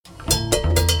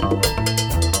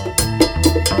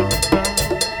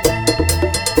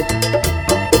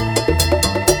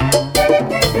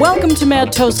Welcome to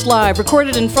Mad Toast Live,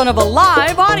 recorded in front of a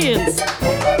live audience.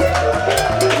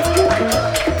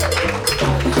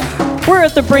 We're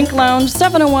at the Brink Lounge,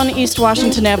 701 East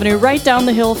Washington Avenue, right down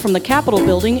the hill from the Capitol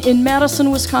Building in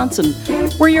Madison, Wisconsin.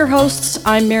 We're your hosts.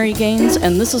 I'm Mary Gaines,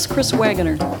 and this is Chris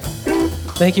Wagoner.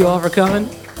 Thank you all for coming.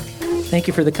 Thank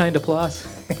you for the kind applause.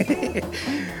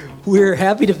 We're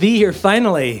happy to be here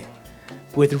finally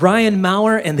with Ryan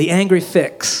Maurer and the Angry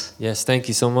Fix. Yes, thank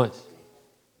you so much.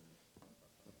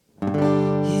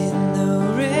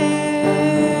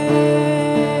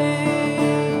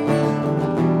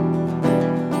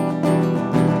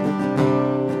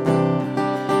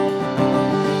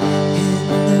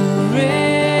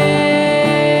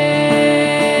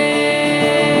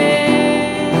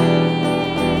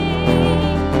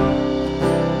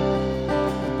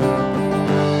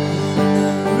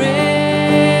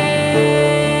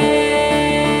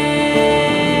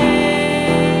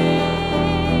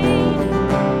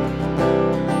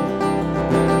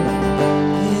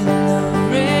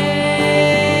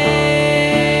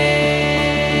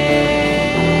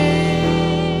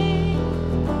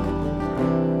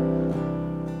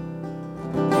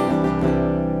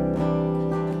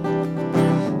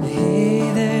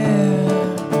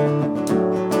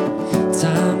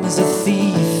 Confess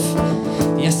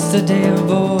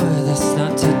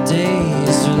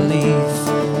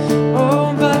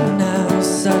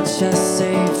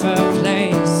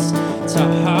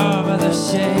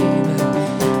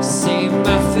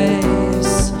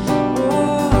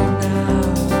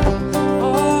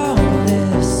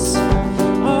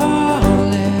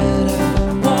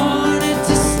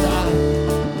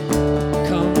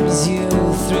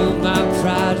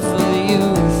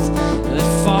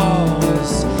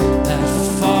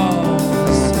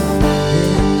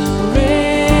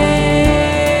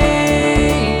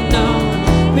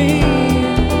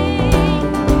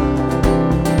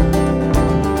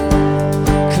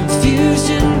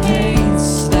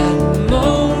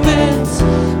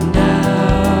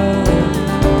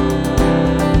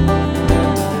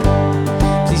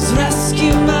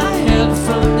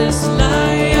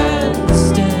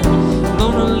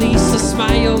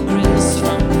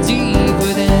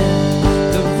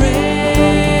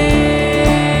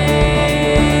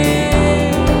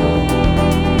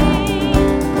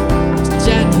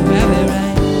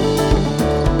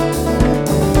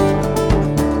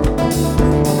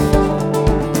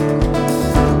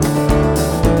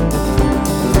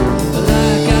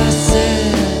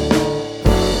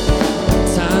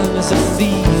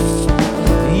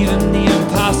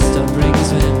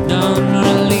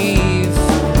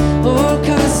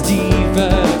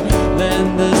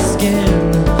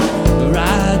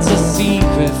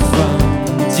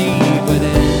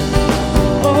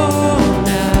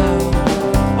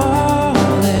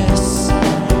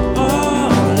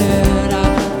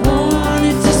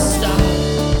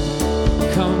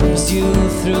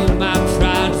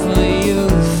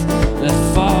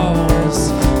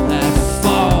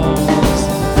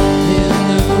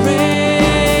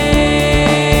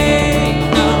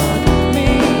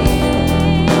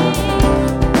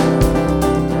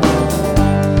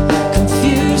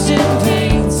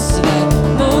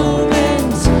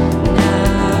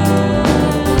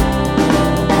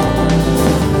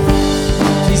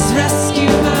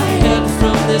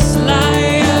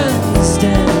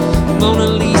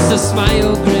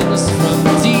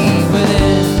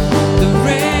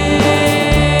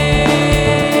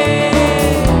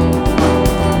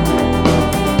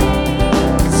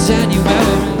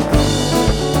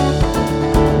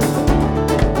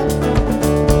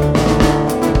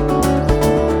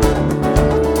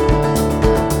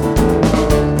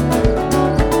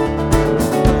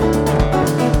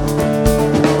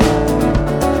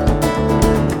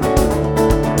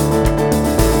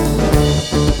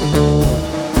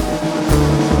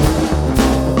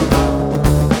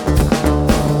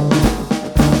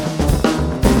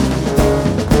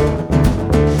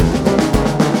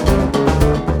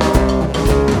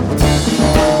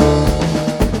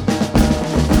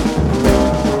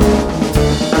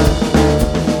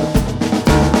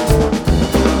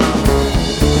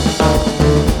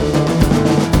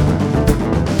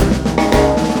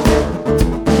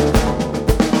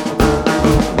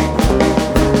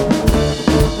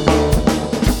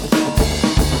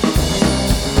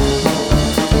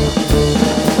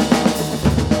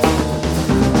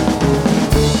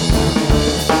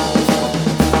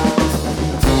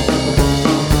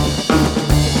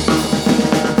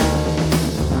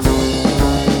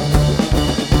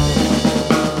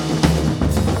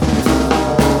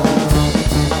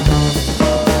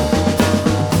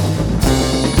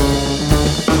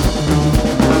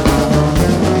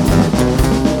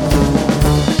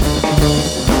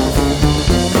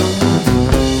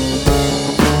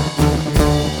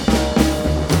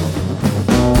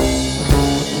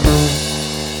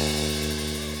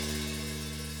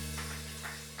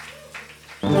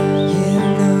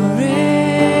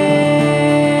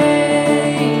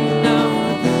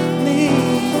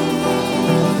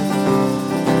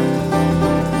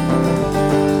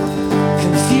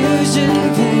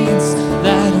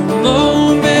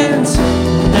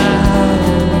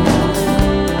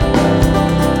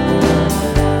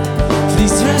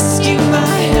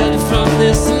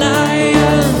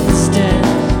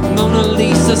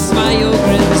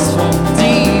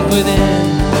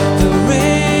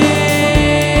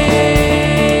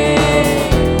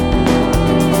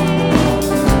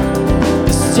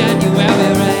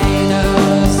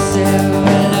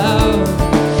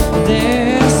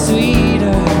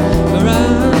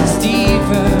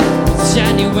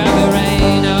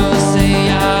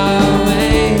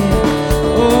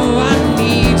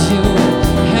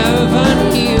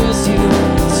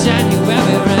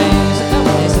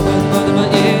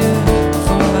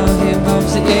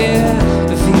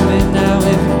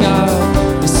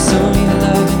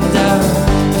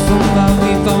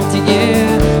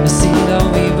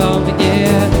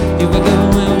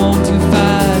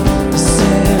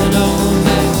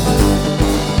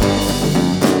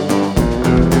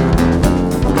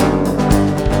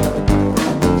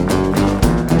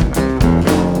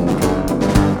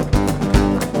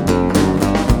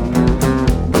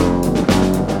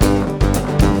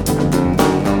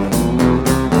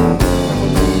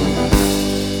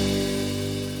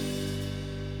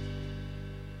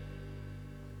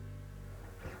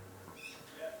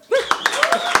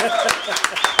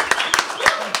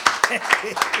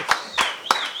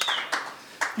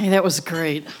Hey, that was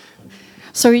great.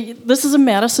 So this is a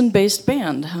Madison-based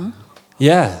band, huh?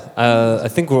 Yeah, I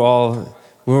think we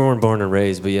weren't born and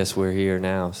raised, but yes, we're here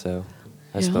now, so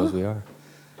I suppose we are.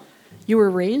 You were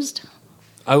raised?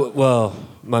 Well,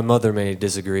 my mother may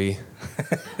disagree.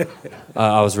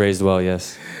 I was raised well,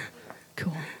 yes.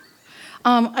 Cool.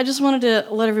 I just wanted to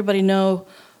let everybody know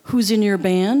who's in your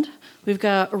band. We've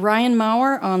got Ryan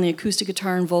Maurer on the acoustic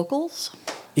guitar and vocals.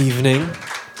 Evening.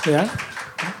 Yeah?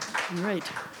 All right.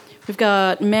 We've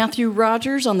got Matthew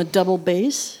Rogers on the double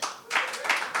bass.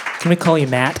 Can we call you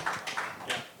Matt?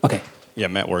 Okay. Yeah,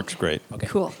 Matt works great. Okay.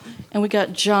 Cool. And we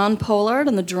got John Pollard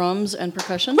on the drums and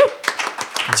percussion.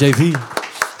 JP.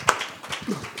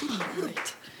 All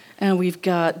right. And we've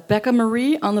got Becca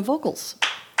Marie on the vocals.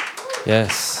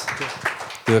 Yes.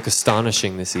 You look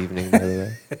astonishing this evening, by the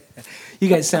way. You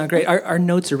guys sound great. Our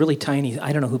notes are really tiny.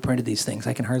 I don't know who printed these things.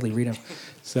 I can hardly read them.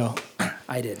 So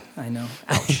I did. I know.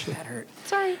 Ouch, that hurt.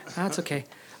 Sorry. That's okay.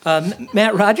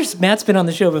 Matt Rogers. Matt's been on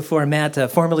the show before.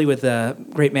 Matt, formerly with the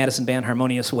great Madison band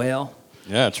Harmonious Whale.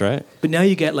 Yeah, that's right. But now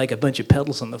you got like a bunch of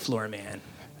pedals on the floor, man.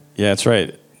 Yeah, that's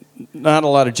right. Not a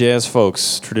lot of jazz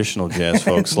folks, traditional jazz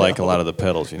folks, like a lot of the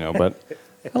pedals, but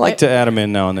I like to add them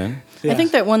in now and then. I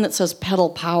think that one that says pedal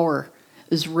power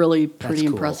is really pretty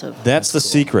cool. impressive. That's the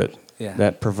secret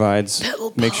that provides,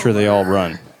 make sure they all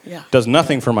run. Yeah. Does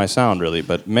nothing for my sound, really,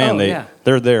 but man,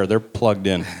 they're there. They're plugged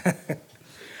in.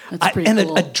 That's pretty and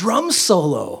cool. a drum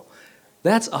solo.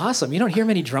 That's awesome. You don't hear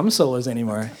many drum solos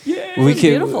anymore.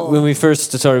 beautiful. When we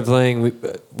first started playing,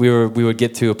 we would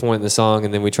get to a point in the song,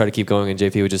 and then we try to keep going, and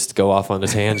JP would just go off on a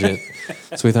tangent.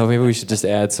 So we thought maybe we should just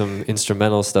add some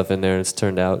instrumental stuff in there, and it's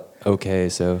turned out okay.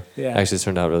 So actually, it's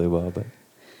turned out really well. But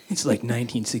it's like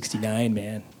 1969,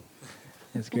 man.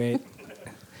 That's great.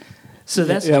 So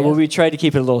that's well, we tried to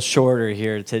keep it a little shorter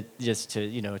here to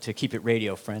to keep it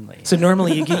radio friendly. So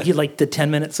normally you get like the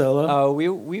 10-minute solo. Oh,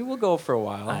 we will go for a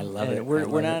while. I love it.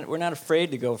 We're not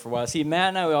afraid to go for a while. See, Matt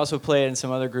and I, we also play in some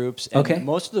other groups. And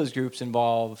most of those groups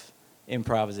involve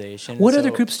improvisation. What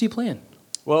other groups do you play in?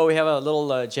 Well, we have a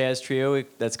little jazz trio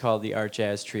that's called the Art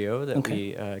Jazz Trio that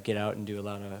we get out and do a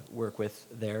lot of work with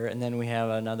there. And then we have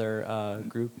another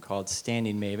group called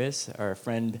Standing Mavis. Our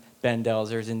friend Ben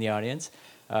Delzer is in the audience.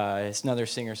 It's another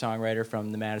singer-songwriter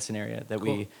from the Madison area that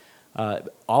we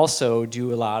also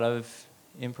do a lot of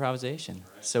improvisation.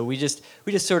 So we just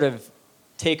sort of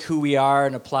take who we are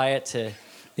and apply it to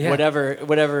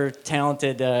whatever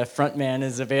talented frontman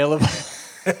is available,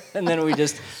 and then we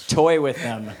just toy with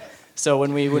them. So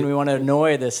when we want to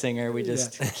annoy the singer, we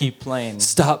just keep playing.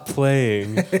 Stop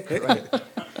playing. Right.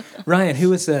 Ryan,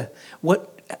 who was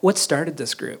what started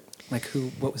this group? Like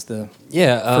what was the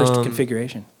first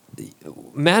configuration?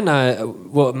 Matt and I,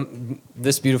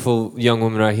 this beautiful young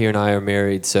woman right here and I are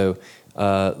married, so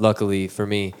luckily for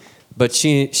me. But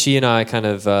she and I kind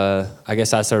of, I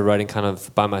guess I started writing kind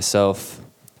of by myself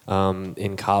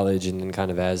in college, and then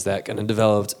kind of as that kind of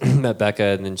developed, met Becca,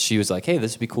 and then she was like, hey,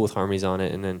 this would be cool with harmonies on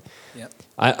it. And then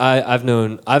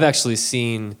I've actually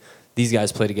seen these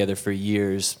guys play together for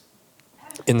years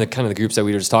in the kind of the groups that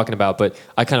we were just talking about, but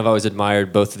I kind of always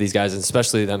admired both of these guys, and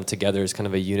especially them together as kind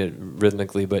of a unit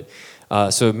rhythmically. But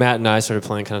so Matt and I started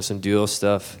playing kind of some duo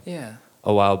stuff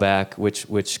a while back,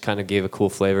 which kind of gave a cool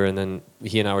flavor. And then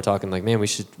he and I were talking like, man, we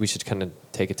should kind of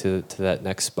take it to that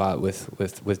next spot with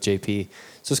JP.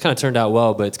 So it's kind of turned out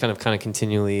well, but it's kind of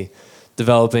continually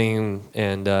developing,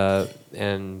 and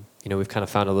we've kind of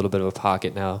found a little bit of a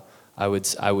pocket now. I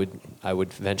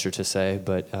would venture to say,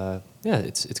 but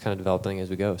it's kind of developing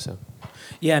as we go. So,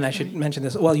 yeah, and I should mention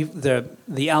this. Well,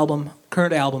 the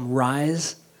current album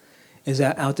Rise, is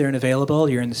that out there and available?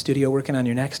 You're in the studio working on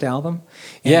your next album.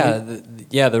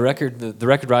 The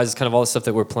record Rise is kind of all the stuff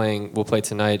that we'll play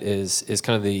tonight is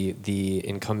kind of the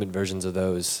incumbent versions of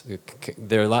those.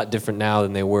 They're a lot different now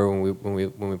than they were when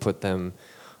we put them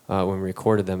when we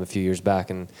recorded them a few years back.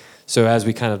 And so as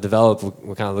we kind of develop,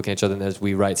 we're kind of looking at each other, and as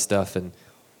we write stuff and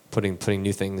putting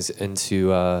new things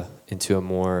into a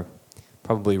more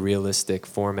probably realistic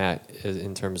format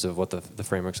in terms of what the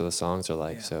frameworks of the songs are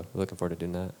like. So we're looking forward to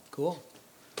doing that. Cool.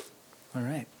 All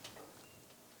right.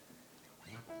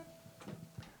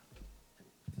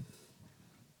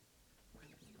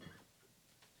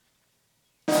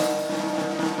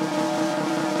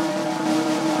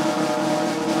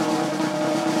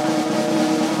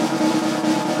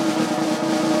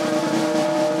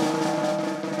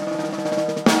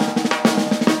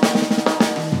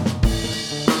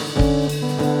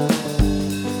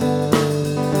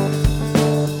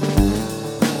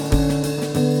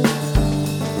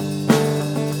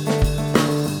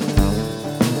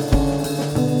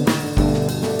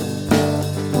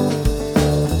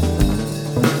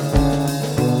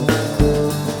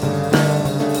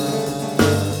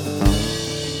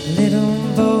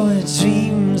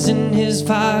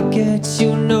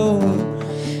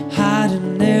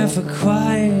 never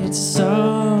quite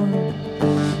some.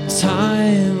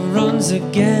 Time runs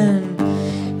again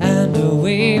and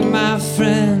away, my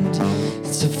friend,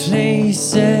 to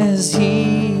places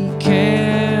he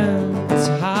can't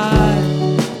hide.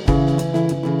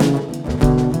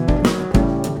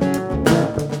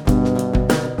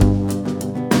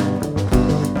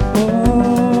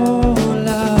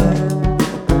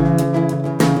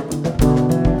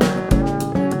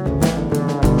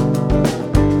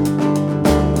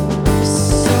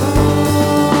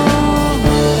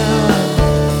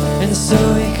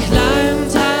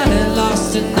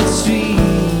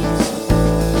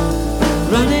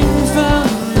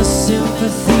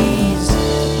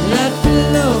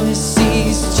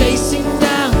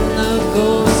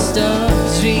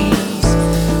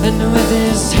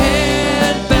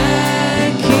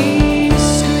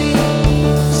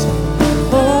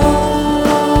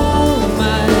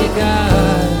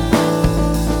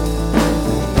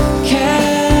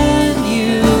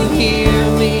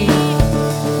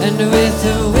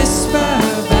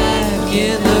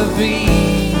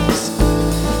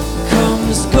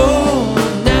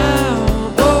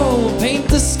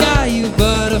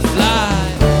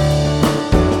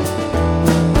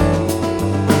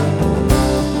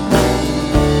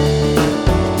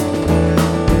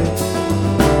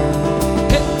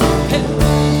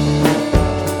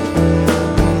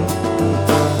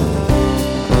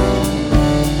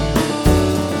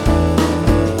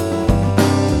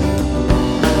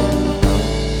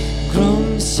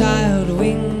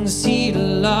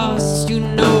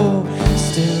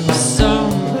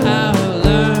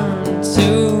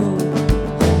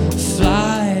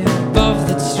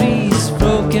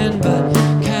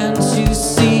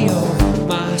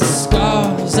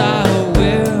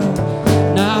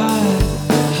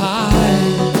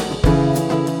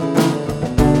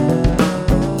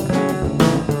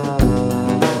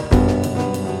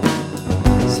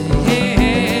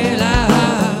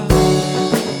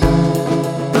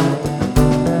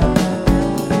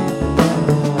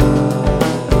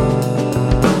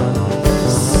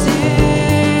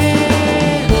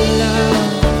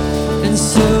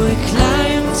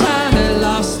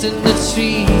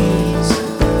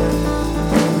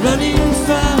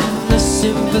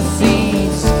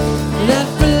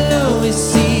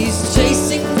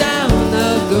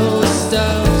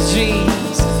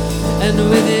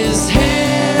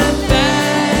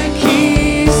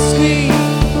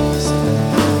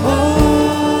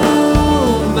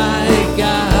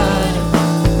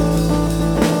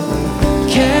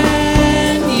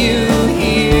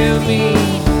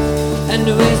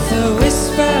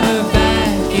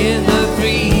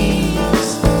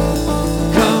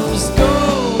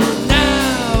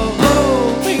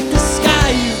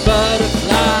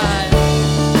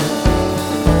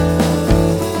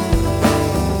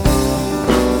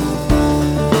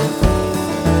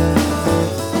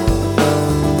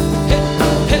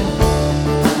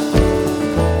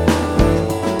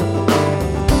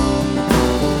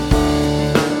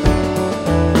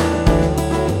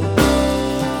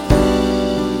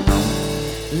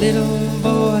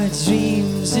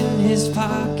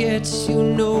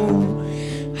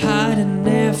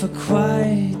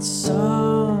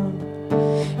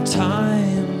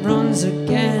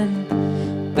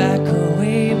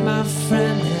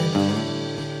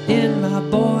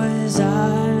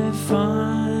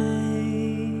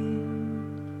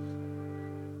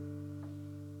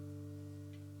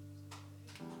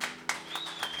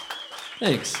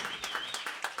 Thanks.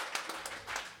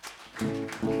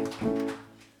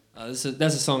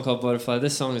 That's a song called Butterfly.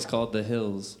 This song is called The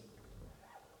Hills.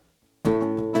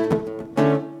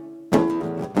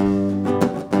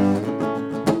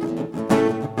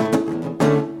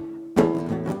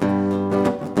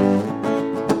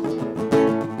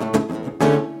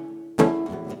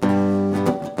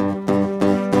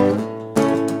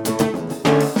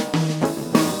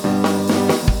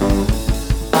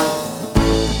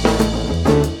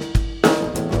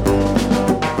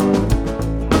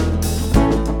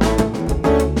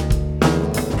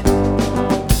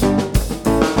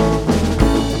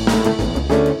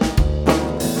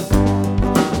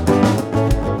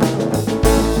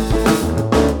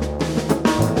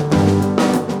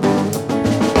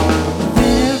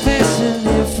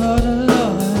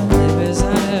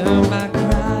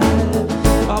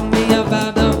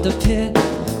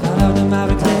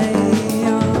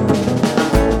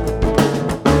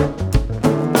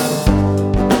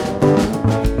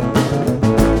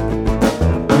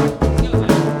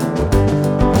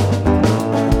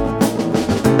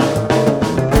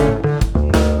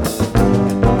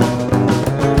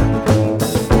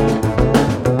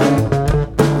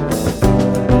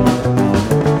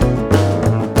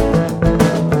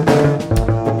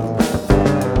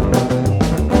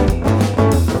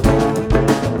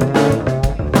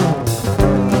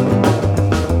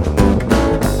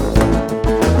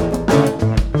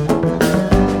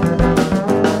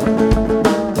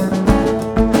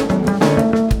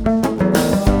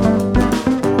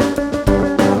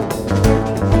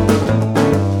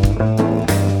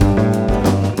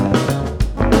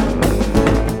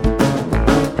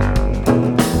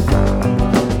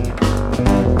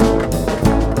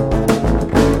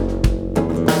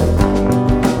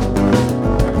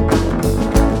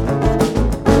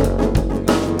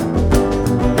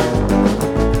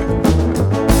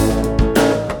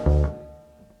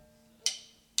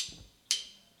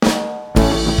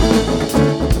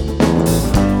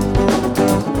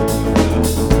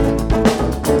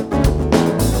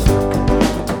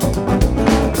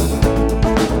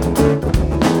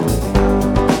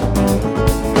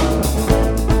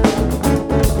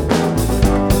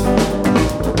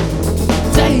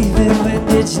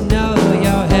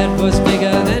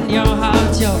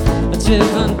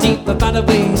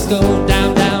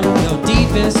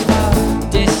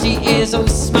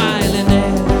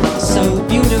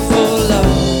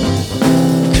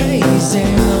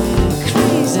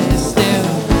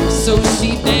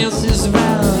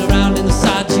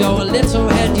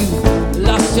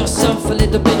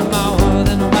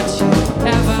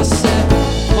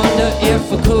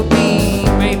 if I could be,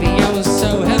 maybe I was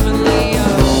so heavenly.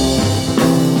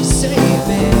 Oh, save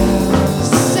me,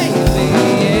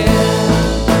 yeah.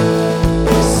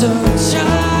 So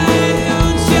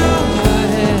child, your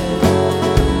head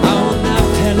on that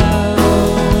pillow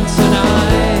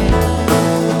tonight.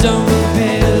 Don't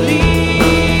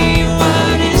believe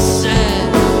what is said.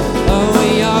 Oh,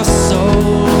 your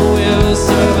soul will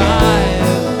survive.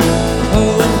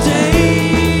 Oh, and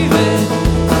David,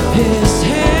 his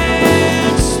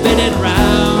head spinning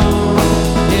round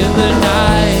in the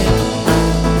night.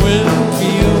 When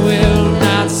fear will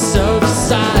not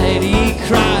subside, he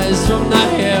cries from the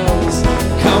hills,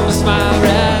 comes my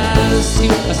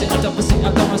rescue. I say, I don't want to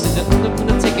say that I'm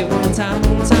gonna take it one time.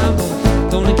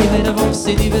 Gonna give it a whole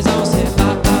city, there's all say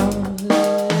bye.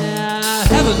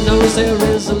 Heaven knows there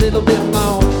is a little bit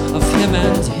more of him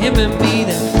and me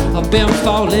that I've been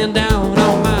falling down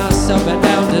on myself and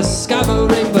down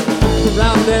discovering, but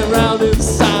round and round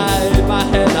inside my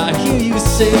head I hear you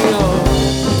say, oh,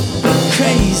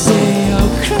 crazy,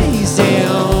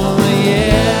 oh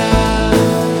yeah.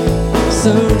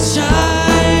 So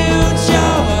child,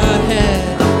 your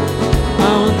head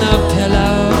on the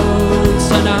pillow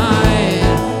tonight.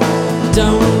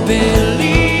 Don't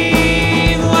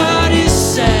believe what is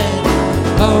said.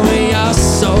 Oh, your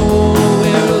soul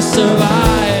will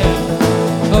survive.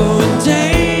 Oh, and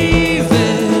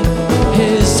David,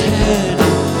 his head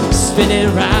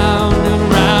spinning round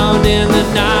and round in the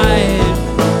night.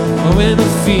 When the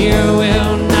fear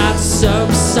will not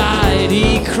subside,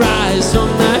 he cries from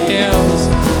the hills,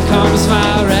 comes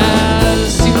my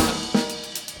rescue.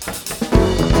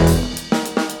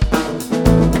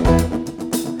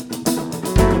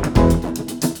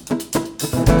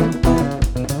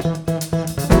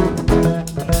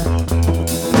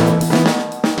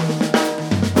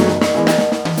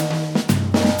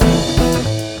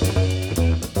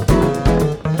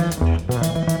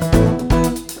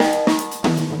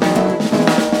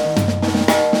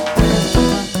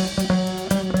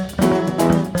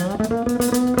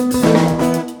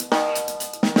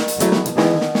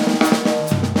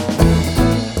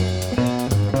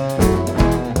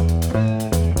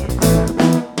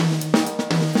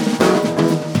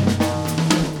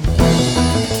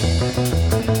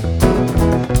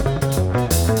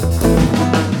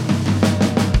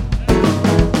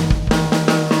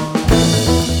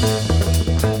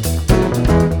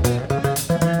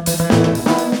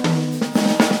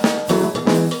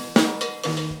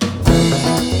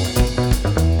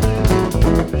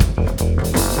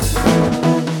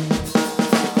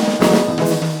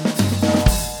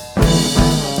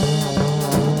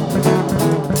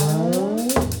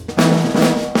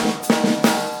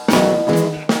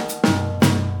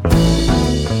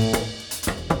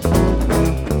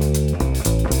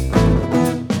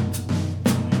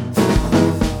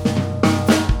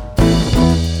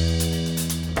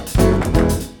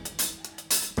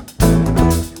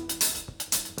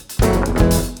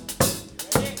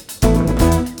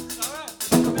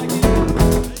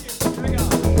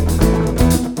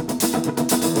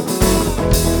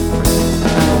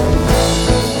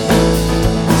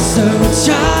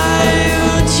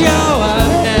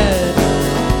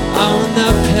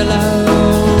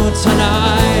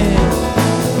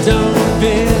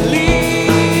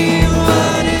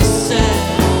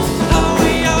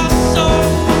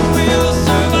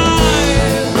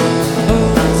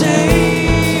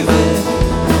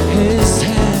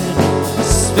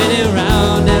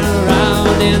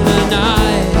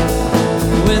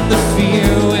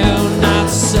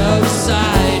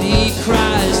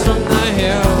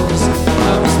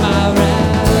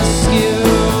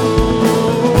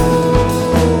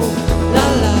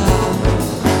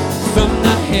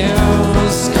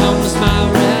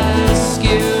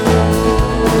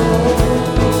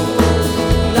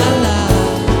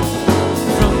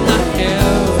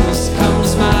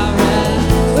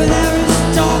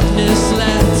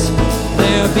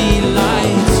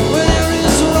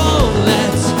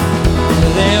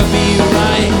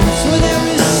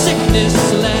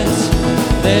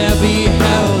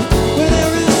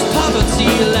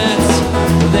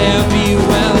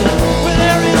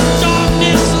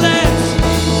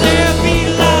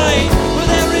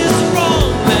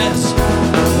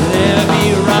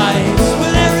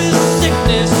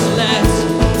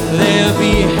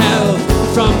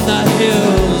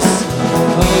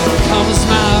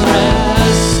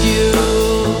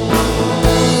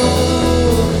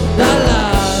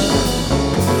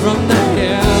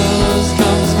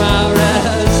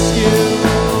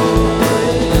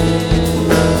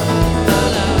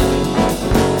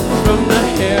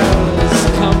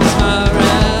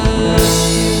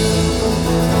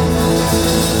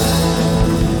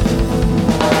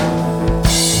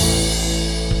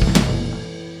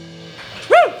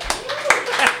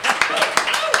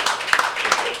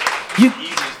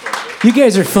 You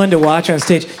guys are fun to watch on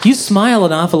stage. You smile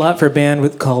an awful lot for a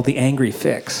band called The Angry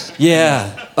Fix.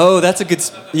 Yeah. Oh, that's a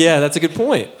good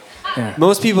point. Yeah.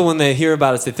 Most people, when they hear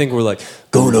about us, they think we're like,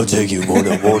 gonna take you,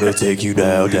 wanna take you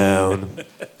down.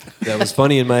 That was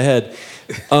funny in my head.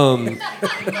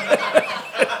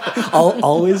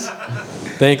 Always?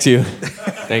 Thanks you.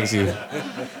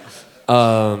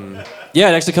 Yeah,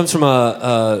 it actually comes from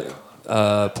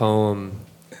a poem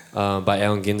by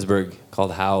Allen Ginsberg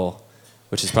called Howl,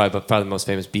 which is probably the most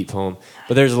famous beat poem.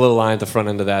 But there's a little line at the front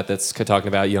end of that that's talking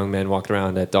about young men walking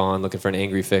around at dawn looking for an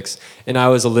angry fix. And I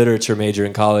was a literature major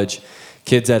in college.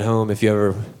 Kids at home, if you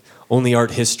ever only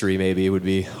art history, maybe it would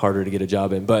be harder to get a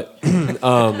job in. But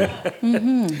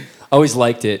I always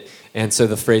liked it, and so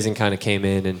the phrasing kind of came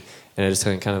in, and I just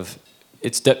kind of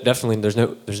it's definitely there's not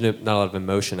a lot of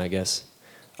emotion, I guess,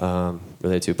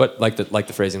 related to, but like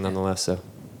the phrasing nonetheless. So kind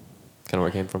of where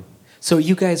it came from. So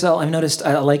you guys all, I've noticed,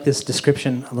 I like this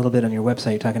description a little bit on your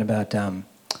website. You're talking about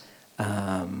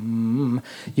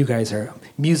you guys are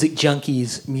music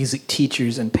junkies, music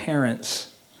teachers, and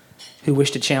parents who wish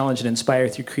to challenge and inspire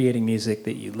through creating music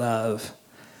that you love.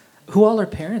 Who all are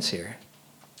parents here?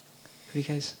 Who do you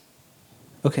guys?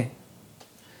 Okay.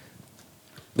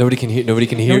 Nobody can hear. Nobody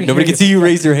can hear see you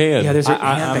raise your hand. Yeah, there's a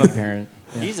I'm a parent.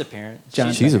 Yeah. He's a parent.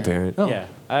 John's She's a parent. Oh. Yeah,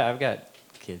 I've got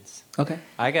kids. Okay.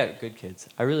 I got good kids.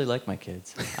 I really like my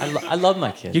kids. I love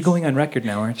my kids. You're going on record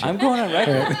now, aren't you? I'm going on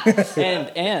record.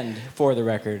 and for the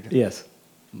record, Yes.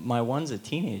 my one's a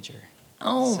teenager.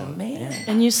 Oh, So, man.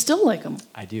 And you still like them.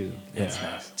 I do. Yeah. It's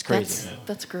nice. It's crazy.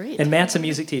 That's great. And Matt's a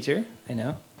music teacher, I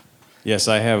know. Yes,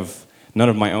 I have none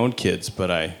of my own kids, but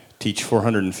I teach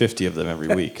 450 of them every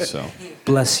week. So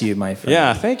Bless you, my friend.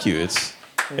 yeah, thank you.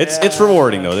 It's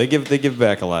rewarding though. They give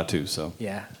back a lot too. So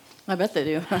Yeah. I bet they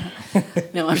do.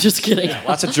 No, I'm just kidding.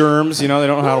 lots of germs. You know, they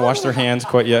don't know how to wash their hands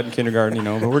quite yet in kindergarten. You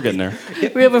know, but we're getting there.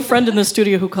 We have a friend in the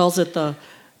studio who calls it the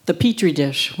Petri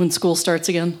dish when school starts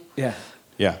again. Yeah.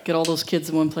 Yeah. Get all those kids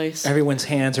in one place. Everyone's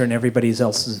hands are in everybody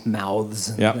else's mouths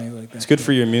and Yeah. things like that. It's good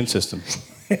for your immune system.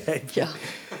 Yeah.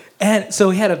 And so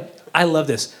we had I love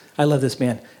this,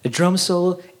 man. A drum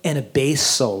solo and a bass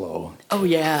solo. Oh,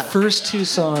 yeah. First two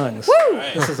songs. Woo!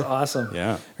 This is awesome.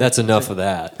 Yeah. That's enough of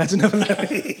that. That's enough of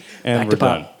that. And Back we're to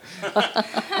done.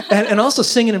 pop. And also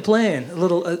singing and playing. A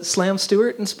little Slam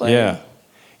Stewart inspired. Yeah.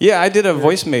 Yeah, I did a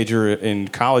voice major in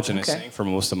college and Okay. I sang for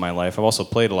most of my life. I've also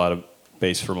played a lot of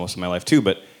bass for most of my life too,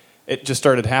 but it just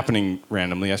started happening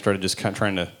randomly. I started just kind of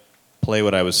trying to play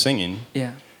what I was singing,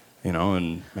 Yeah. you know,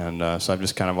 and so I've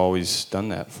just kind of always done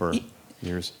that for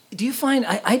years. Do you find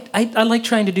I like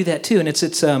trying to do that too? And it's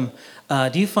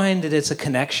do you find that it's a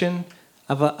connection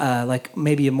of a like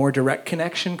maybe a more direct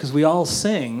connection because we all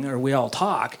sing or we all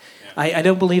talk. Yeah. I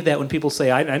don't believe that when people say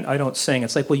I don't sing.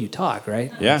 It's like, well, you talk,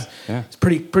 right? Yeah, yeah. It's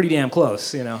pretty damn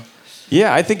close, you know.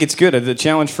 Yeah, I think it's good. The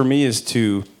challenge for me is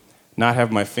to not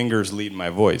have my fingers lead my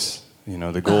voice. You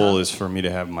know, the goal is for me to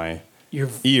have my Your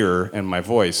ear and my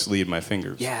voice lead my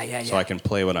fingers. Yeah. So I can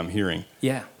play what I'm hearing.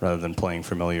 Yeah. Rather than playing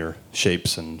familiar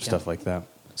shapes and stuff like that.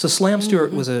 So Slam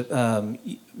Stewart was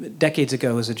decades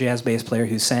ago was a jazz bass player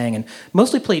who sang and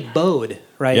mostly played bowed,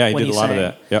 right? Yeah, he when did a lot of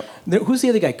sang. that. Yep. Who's the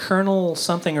other guy? Colonel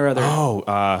something or other.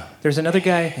 Oh, There's another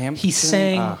guy. Hampton? He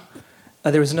sang.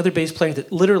 There was another bass player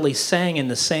that literally sang in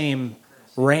the same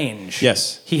range.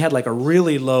 Yes. He had like a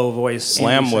really low voice.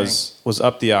 Slam and he was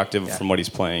up the octave Yeah. from what he's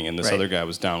playing, and this Right. other guy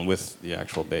was down with the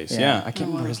actual bass. Yeah. Yeah, I can't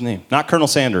remember his name. Not Colonel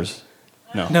Sanders.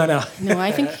 No. sang. No. No,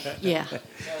 I think, yeah.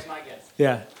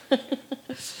 Yeah.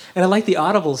 And I like the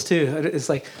audibles too. It's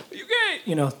like,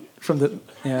 you know, from the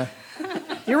yeah.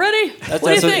 You ready? What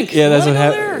do you think? Yeah, that's You what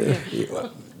wanna go happens. there?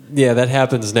 Yeah, that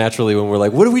happens naturally when we're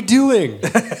like, "What are we doing?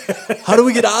 How do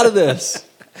we get out of this?"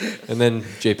 And then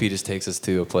JP just takes us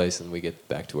to a place, and we get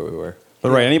back to where we were.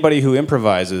 But right, anybody who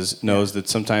improvises knows that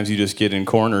sometimes you just get in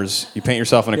corners. You paint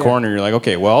yourself in a Yeah. corner. And you're like,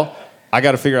 okay, well, I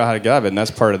got to figure out how to get out of it, and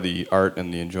that's part of the art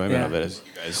and the enjoyment Yeah. of it, as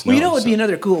you guys know. Well, you know what would so. be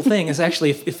another cool thing is actually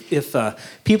if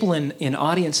people in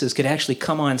audiences could actually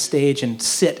come on stage and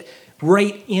sit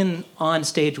right in on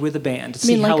stage with the band. To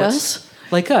You mean see like how it's- us?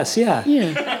 Like us, yeah.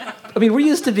 Yeah. I mean, we're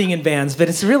used to being in bands, but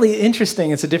it's really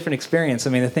interesting. It's a different experience. I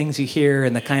mean, the things you hear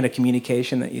and the kind of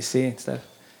communication that you see and stuff.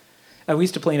 We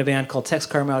used to play in a band called Tex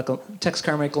Carmichael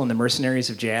and the Mercenaries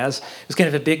of Jazz. It was kind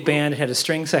of a big band. It had a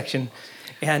string section.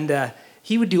 And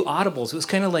he would do audibles. It was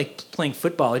kind of like playing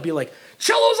football. He'd be like,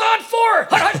 "Cello's on 4!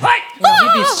 You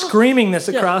know, he'd be screaming this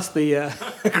across the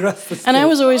across the stage. And I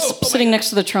was always sitting next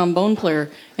to the trombone player,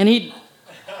 and he'd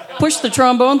push the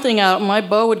trombone thing out, and my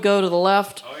bow would go to the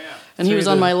left. And he was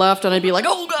on my left, and I'd be like,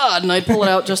 "Oh God!" And I'd pull it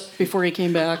out just before he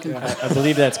came back. And I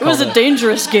believe that's it was called a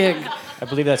dangerous gig. I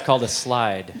believe that's called a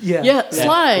slide. Yeah, That-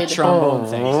 slide. The trombone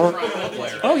thing.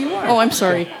 Oh, you are. Oh, I'm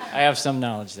sorry. I have some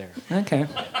knowledge there. Okay.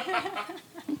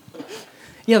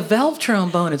 Yeah, valve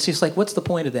trombone. It's just like, what's the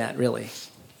point of that, really?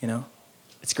 You know.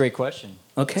 It's a great question.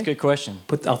 Okay. It's a good question.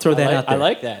 I'll throw that out there. I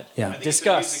like that. Yeah.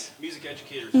 Discuss. Music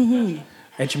educators.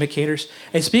 Educators.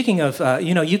 And speaking of,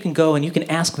 you can go and you can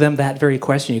ask them that very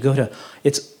question. You go to,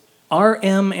 it's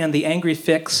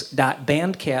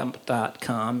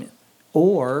rmandtheangryfix.bandcamp.com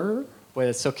or, Boy,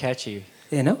 that's so catchy.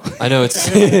 you know, I know it's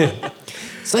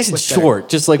it's nice and short,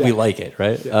 just like we like it,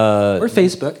 right? or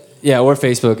Facebook. Yeah, or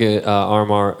Facebook,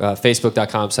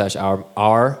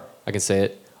 facebook.com/r. I can say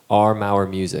it. R Mauer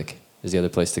Music is the other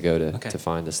place to go to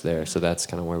find us there. So that's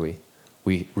kind of where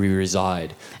we reside.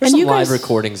 There's And some you live guys-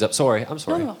 recordings up. Sorry, I'm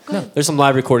sorry. No, go ahead. There's some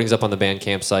live recordings up on the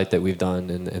Bandcamp site that we've done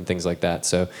and things like that.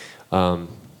 So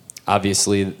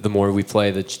obviously, the more we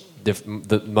play,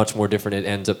 the much more different it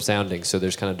ends up sounding. So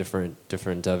there's kind of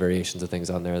different variations of things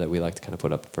on there that we like to kind of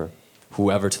put up for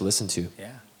whoever to listen to.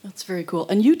 Yeah. That's very cool.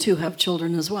 And you two have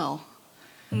children as well.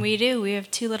 We do. We have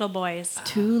 2 little boys.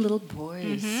 2 little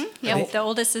boys. Yep. The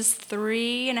oldest is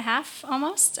 3.5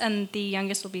 almost, and the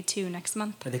youngest will be 2 next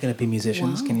month. Are they going to be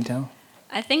musicians? Wow. Can you tell?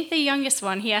 I think the youngest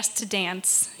one, he has to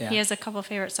dance. Yeah. He has a couple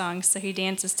favorite songs, so he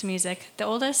dances to music. The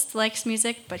oldest likes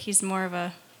music, but he's more of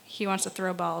he wants to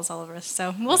throw balls all over us.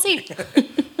 So we'll see.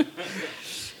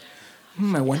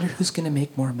 I wonder who's going to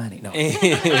make more money. No.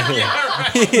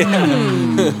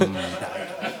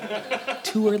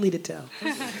 Too early to tell.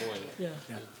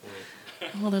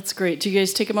 Well, that's great. Do you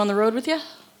guys take them on the road with you?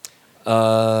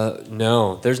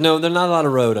 No, there's not a lot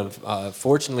of road,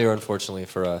 fortunately or unfortunately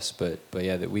for us. But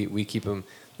yeah, that we keep them.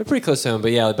 They're pretty close to home.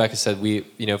 But yeah, like Becca said,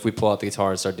 if we pull out the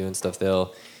guitar and start doing stuff,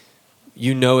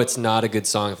 it's not a good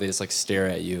song if they just like stare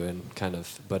at you and kind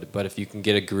of. But if you can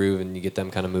get a groove and you get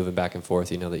them kind of moving back and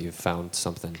forth, you know that you've found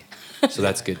something. So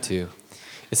that's good too.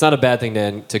 It's not a bad thing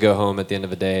to go home at the end of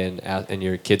the day and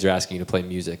your kids are asking you to play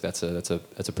music. That's a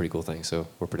pretty cool thing. So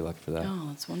we're pretty lucky for that. Oh,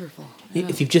 that's wonderful.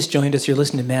 If you've just joined us, you're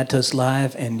listening to Mad Toast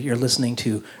Live, and you're listening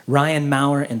to Ryan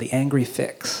Mauer and the Angry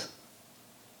Fix.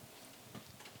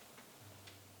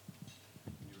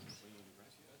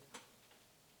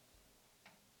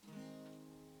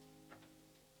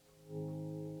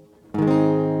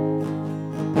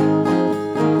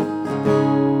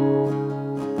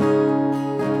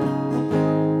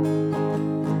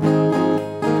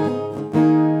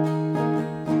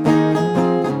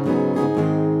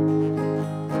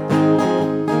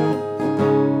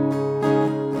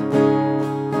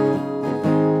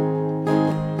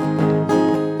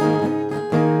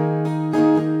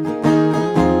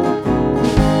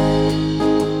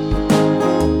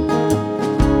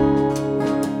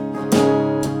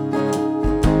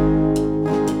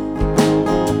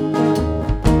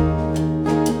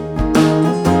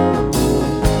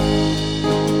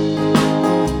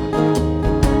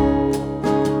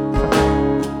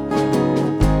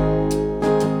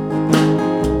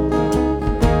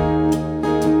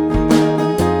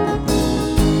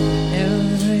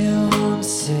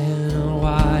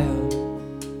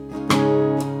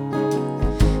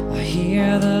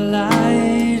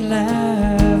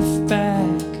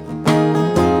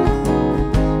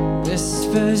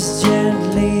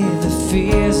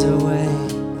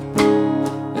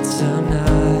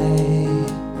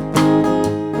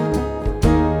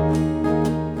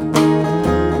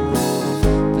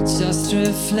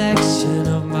 reflection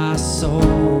of my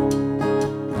soul.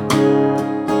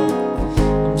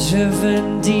 I'm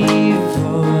driven deep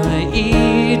for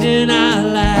Eden I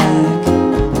lack.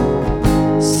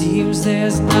 Seems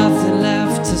there's nothing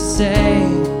left to say,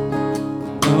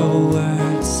 no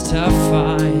words to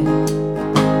find.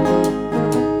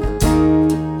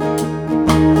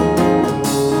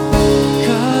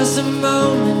 Cause a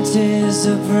moment is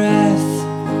a breath,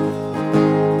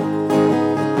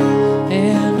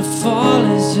 and a fall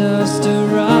is just a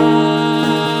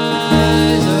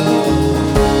rise.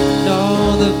 Oh,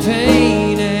 all the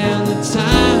pain and the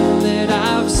time that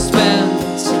I've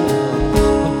spent,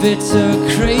 the bitter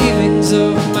cravings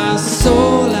of my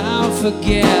soul I'll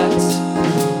forget,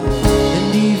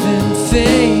 and even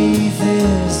faith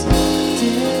is dead.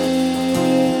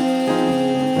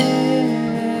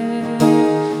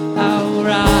 I'll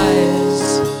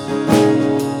rise,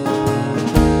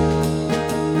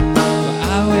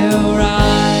 I will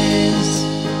rise.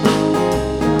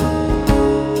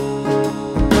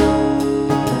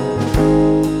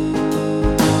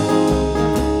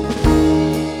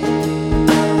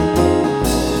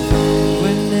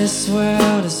 When this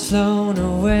world has flown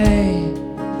away,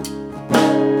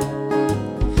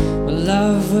 my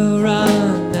love will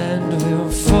run and will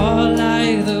fall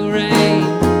like the rain.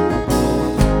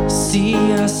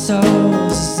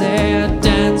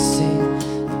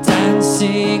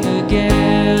 sing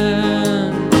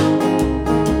again.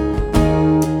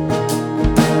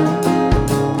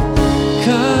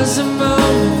 'Cause a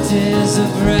moment is a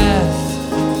breath,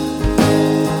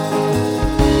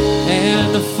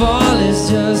 and the fall is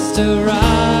just a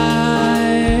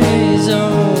rise.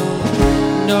 Oh,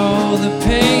 no, the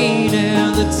pain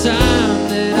and the time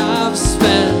that I've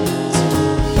spent,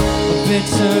 the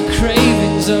bitter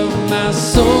cravings of my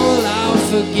soul I'll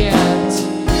forget.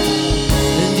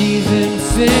 And even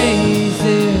faith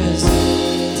is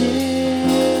dead.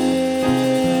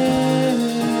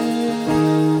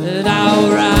 And I'll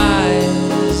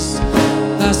rise,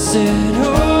 I said,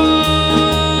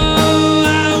 oh, I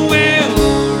will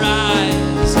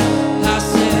rise. I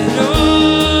said,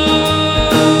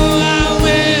 oh, I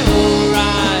will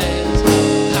rise.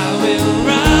 I will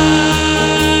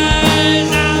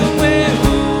rise. I will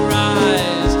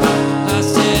rise. I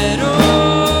said, oh,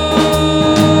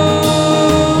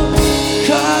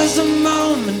 'cause a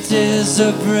moment is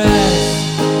a breath,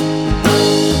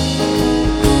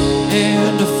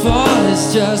 and a fall is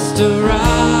just a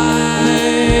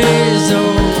rise.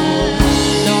 Oh,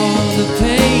 and all the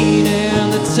pain and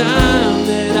the time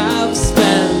that I've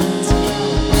spent,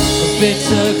 the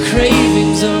bitter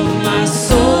cravings of my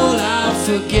soul I'll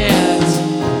forget.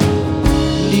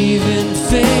 Leaving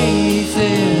faith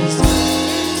is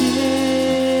dead.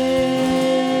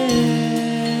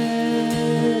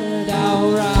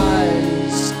 I'll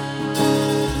rise.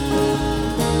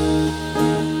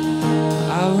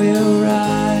 I will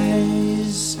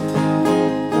rise.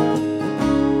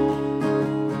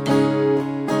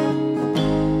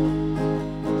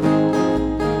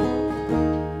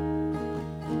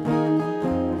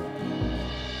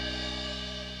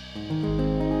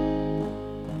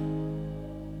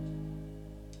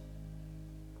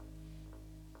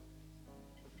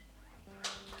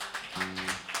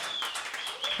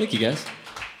 Thank you, guys.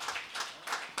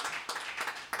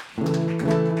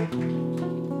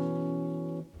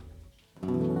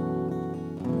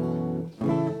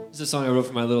 This is a song I wrote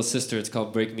for my little sister. It's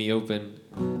called Break Me Open.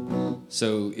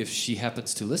 So if she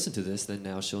happens to listen to this, then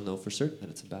now she'll know for certain that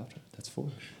it's about her. That's for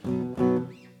her.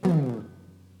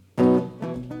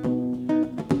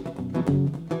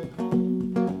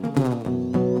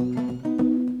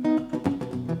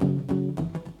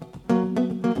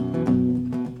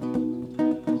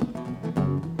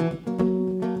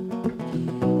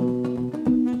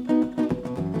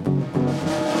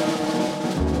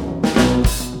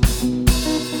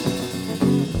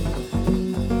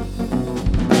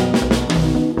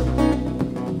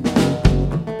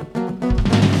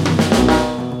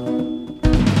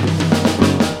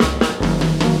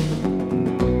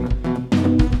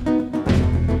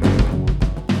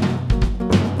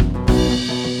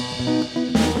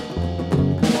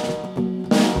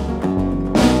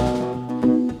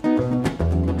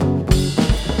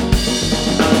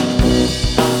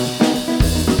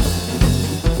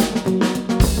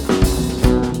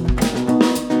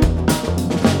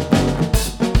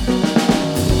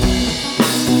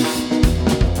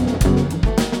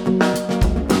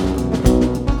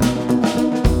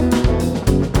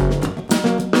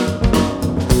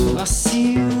 I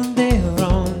see you there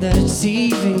on the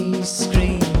TV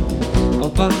screen.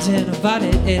 Wanting about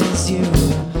it is you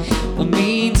are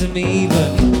mean to me,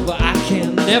 but well, I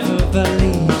can never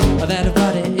believe that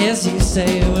about it is you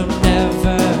say will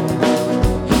never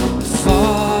follow.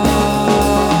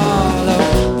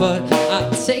 But I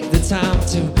take the time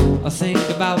to think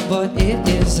about what it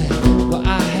is what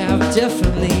I have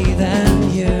differently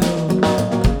than you.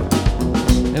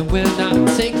 And when I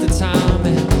take the time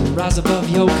and rise above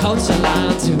your culture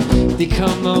line to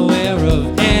become aware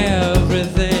of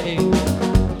everything,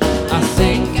 I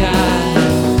think I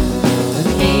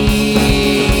need.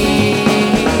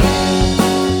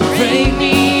 Break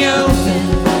me open,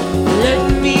 let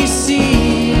me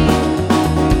see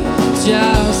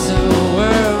just the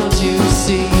world you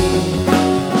see.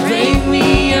 Break me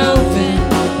open,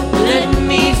 let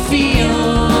me feel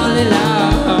it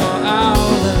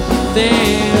all the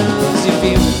things you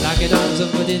feel. Like it all,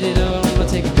 but did it all,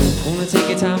 wanna take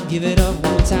your time, give it up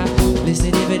one time.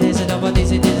 Listen if it isn't over,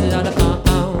 this it isn't all the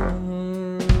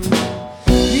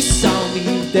You saw me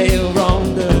there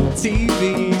on the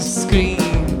TV screen.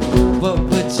 What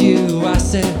would you, I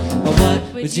said, what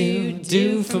would you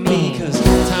do for me? 'Cause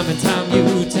time and time you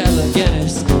tell again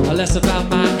it's less about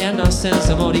my innocence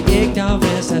and more the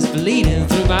ignorance that's bleeding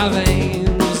through my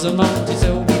veins. So much is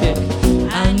so needed.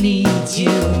 I need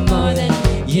you more than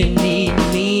you need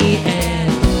me,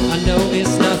 and I know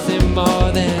it's nothing more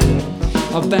than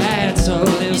a battle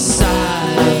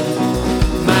inside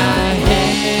my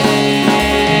head.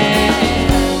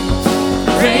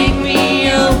 Break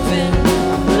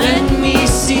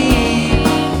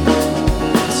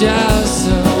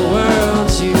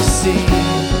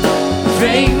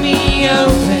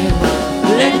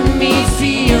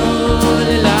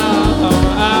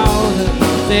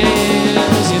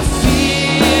things you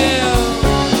feel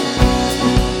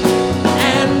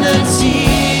and the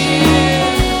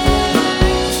tears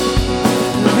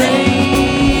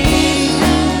rain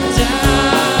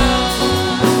down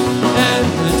and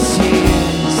the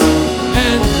tears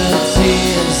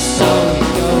so we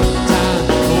go down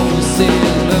oh say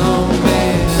long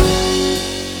man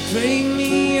break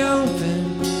me open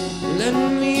let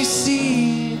me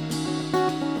see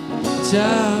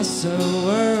just the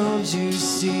world you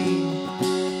see.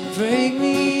 Break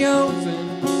me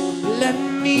open, let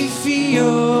me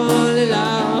feel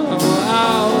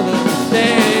all the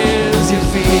things you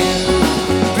feel.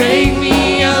 Break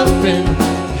me open,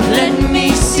 let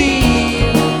me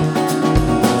see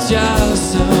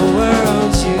just the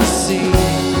world you see.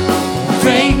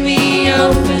 Break me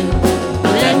open,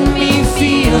 let me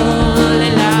feel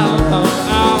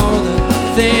all the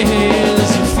things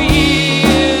you feel.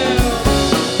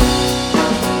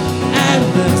 And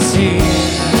the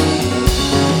tears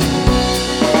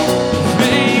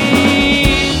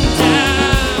rain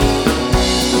down,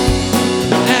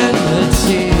 and the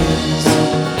tears,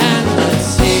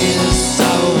 so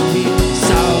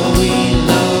we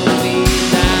love me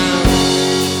down.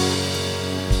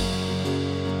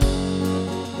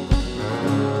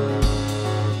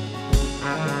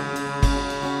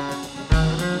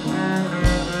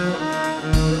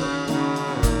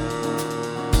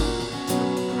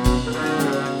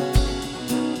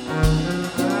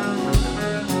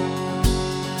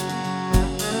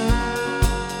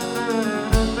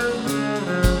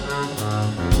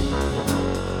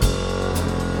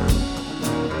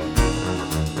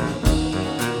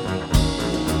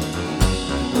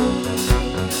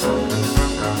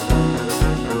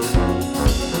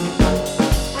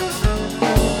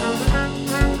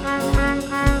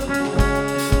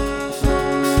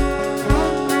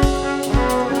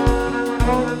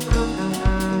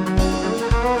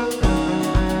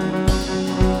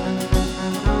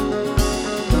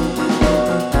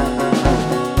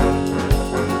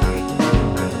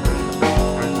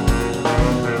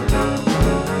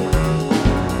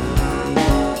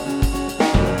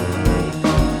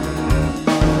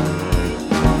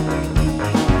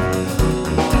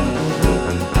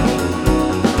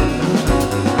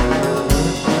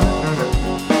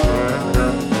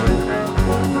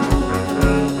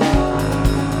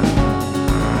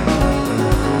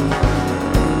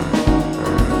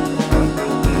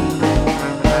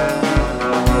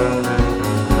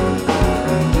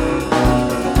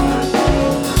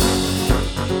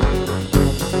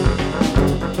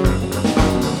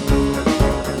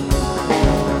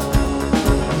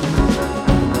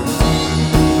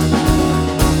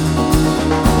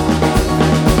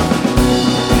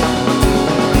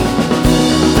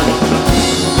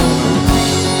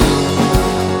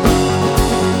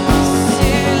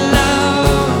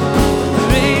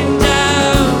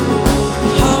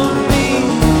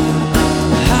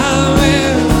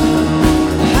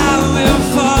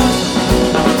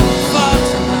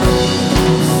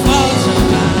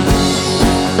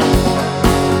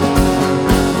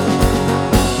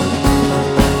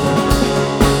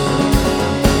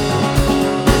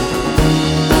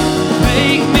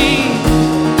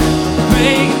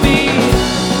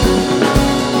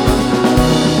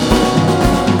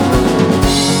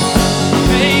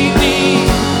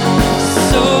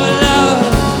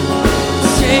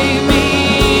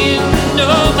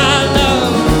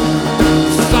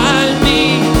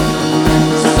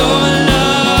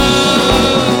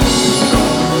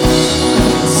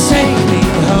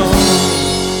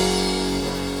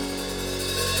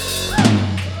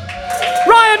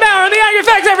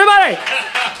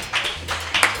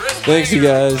 Thanks, you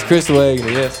guys. Chris Wagner,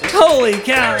 yes. Holy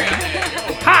cow.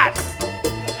 Hot.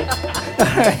 All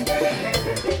right.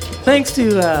 Thanks to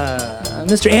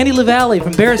Mr. Andy LaValle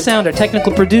from Bear Sound, our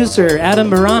technical producer, Adam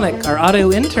Moronic, our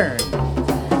audio intern.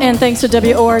 And thanks to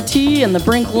WORT and the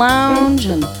Brink Lounge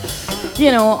and,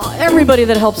 you know, everybody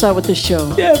that helps out with this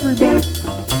show. Everybody.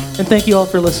 And thank you all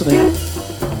for listening.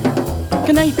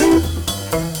 Good night.